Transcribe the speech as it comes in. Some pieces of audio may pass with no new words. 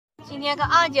今天跟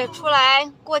二姐出来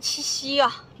过七夕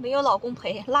啊，没有老公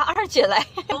陪，拉二姐来。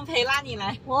老公陪拉你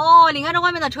来。哦，你看这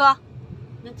外面的车，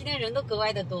那今天人都格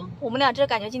外的多。我们俩这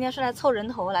感觉今天是来凑人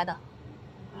头来的。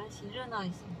啊，行，热闹一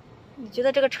些。你觉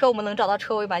得这个车我们能找到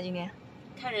车位吧？今天？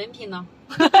看人品呢。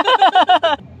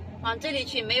往这里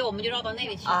去，没有我们就绕到那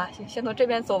里去。啊，行，先从这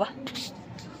边走吧。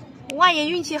万爷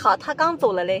运气好，他刚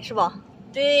走了嘞，是吧？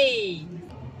对。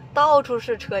到处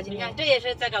是车，今天。你看，这也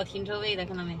是在找停车位的，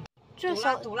看到没？这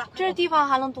堵了，这地方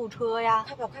还能堵车呀？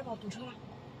快跑快跑，堵车了！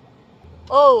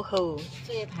哦吼，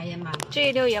这一排也满了。这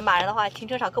一溜也满了的话，停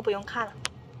车场可不用看了。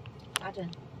咋整？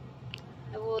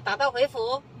要不打道回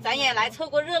府，咱也来凑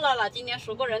过热闹了。今年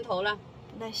数过人头了。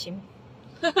那行，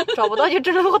找不到就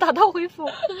只能我打道回府。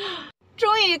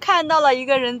终于看到了一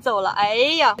个人走了，哎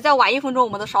呀，再晚1分钟我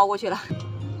们都烧过去了。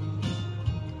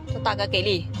这大哥给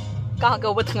力，刚好给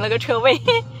我们腾了个车位。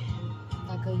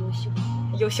大哥优秀，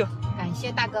优秀。感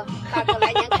谢大哥，大哥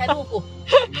来年开路虎。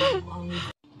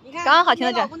你看，刚好停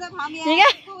在这。老公在旁边。你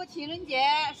看，过个情人节，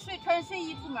穿睡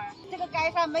衣出门，这个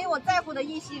街上没有我在乎的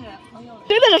异性人朋友。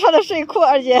真的是穿的睡裤，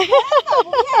二姐。我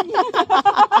不骗你。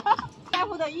在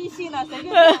乎的异性呢，谁就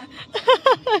这样。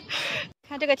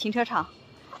看这个停车场，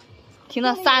停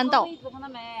了3道。看到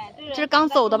没？这是刚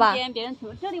走的吧？别人停，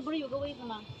这里不是有个位置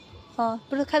吗？嗯，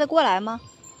不是开得过来吗？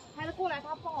开得过来，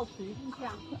他不好停进去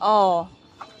啊。哦。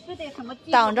这得什么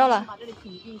挡着了，把这里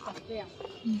停进去，这样。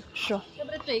是。这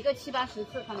不得怼个7、80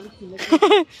次才能停得住。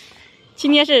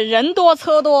今天是人多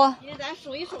车多。今天咱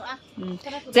数一数啊。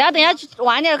只要等一下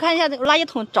晚点看一下垃圾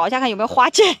桶，找一下看有没有花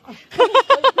钱。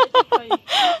可以。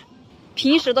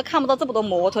平时都看不到这么多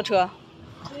摩托车，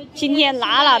今天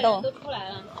哪都出来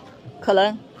了。可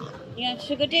能。你看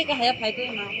吃个这个还要排队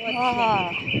吗？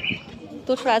哇，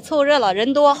都出来凑热闹，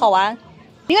人多好玩。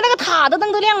你看那个塔的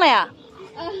灯都亮了呀。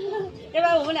要不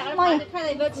然我们两个人看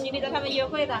有没有情侣在他们约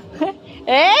会的。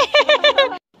哎，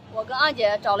我跟二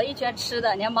姐找了一圈吃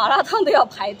的，连麻辣烫都要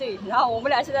排队，然后我们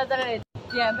俩现在在那里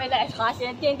点杯奶茶，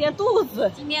先垫垫肚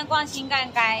子。今天逛新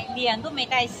干街，脸都没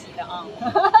带洗的啊。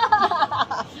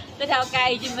这条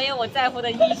街已经没有我在乎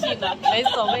的异性了，没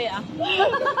所谓啊。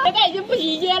那个已经不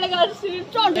新鲜，那个是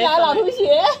撞出来老同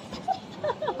学。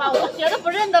老同学都不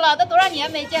认得了，都多少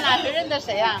年没见了，谁认得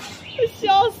谁啊？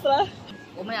笑死了。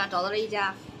我们俩找到了一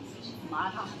家麻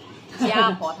辣烫，家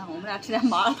婆汤，我们俩吃点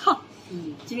麻辣烫。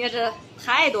今天是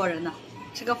太多人了，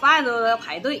吃个饭都要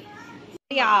排队。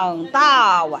2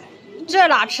大碗，这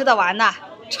哪吃得完呐？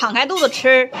敞开肚子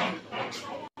吃，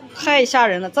太吓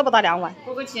人了，这么大2碗。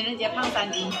过个情人节胖3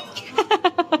斤。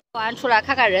完出来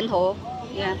看看人头，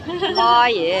你看，妈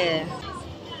耶！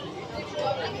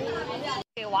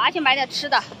给娃去买点吃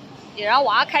的，也让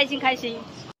娃开心开心。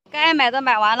该买的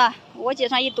买完了，我姐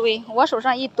上一堆，我手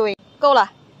上一堆，够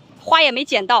了，花也没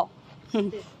捡到。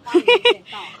碰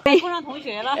上同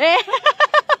学了。哎，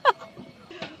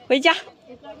回家。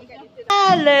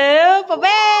Hello， 宝贝。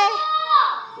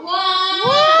哇！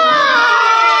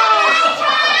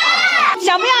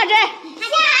想不想吃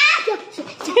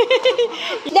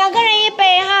？2个人1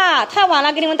杯哈，太晚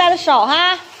了，给你们带的少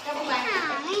哈。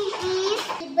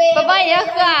宝宝也要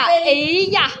喝啊！哎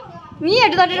呀，你也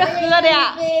知道这是喝的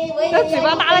呀？那嘴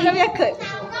巴搭在上面可。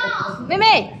妹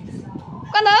妹，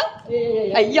关灯。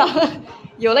哎呀，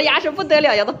有了牙齿不得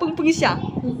了，咬得嘣嘣响。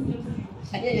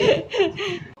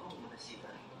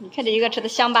你看这一个吃的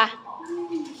香吧？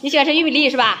你喜欢吃玉米粒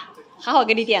是吧？还好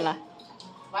给你点了。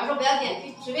晚上不要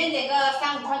点，随便点个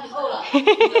3、5块就够了。又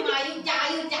加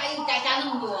那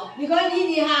么多。你快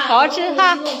理哈。好好吃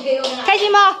哈，开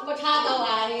心吗？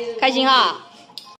开心哈。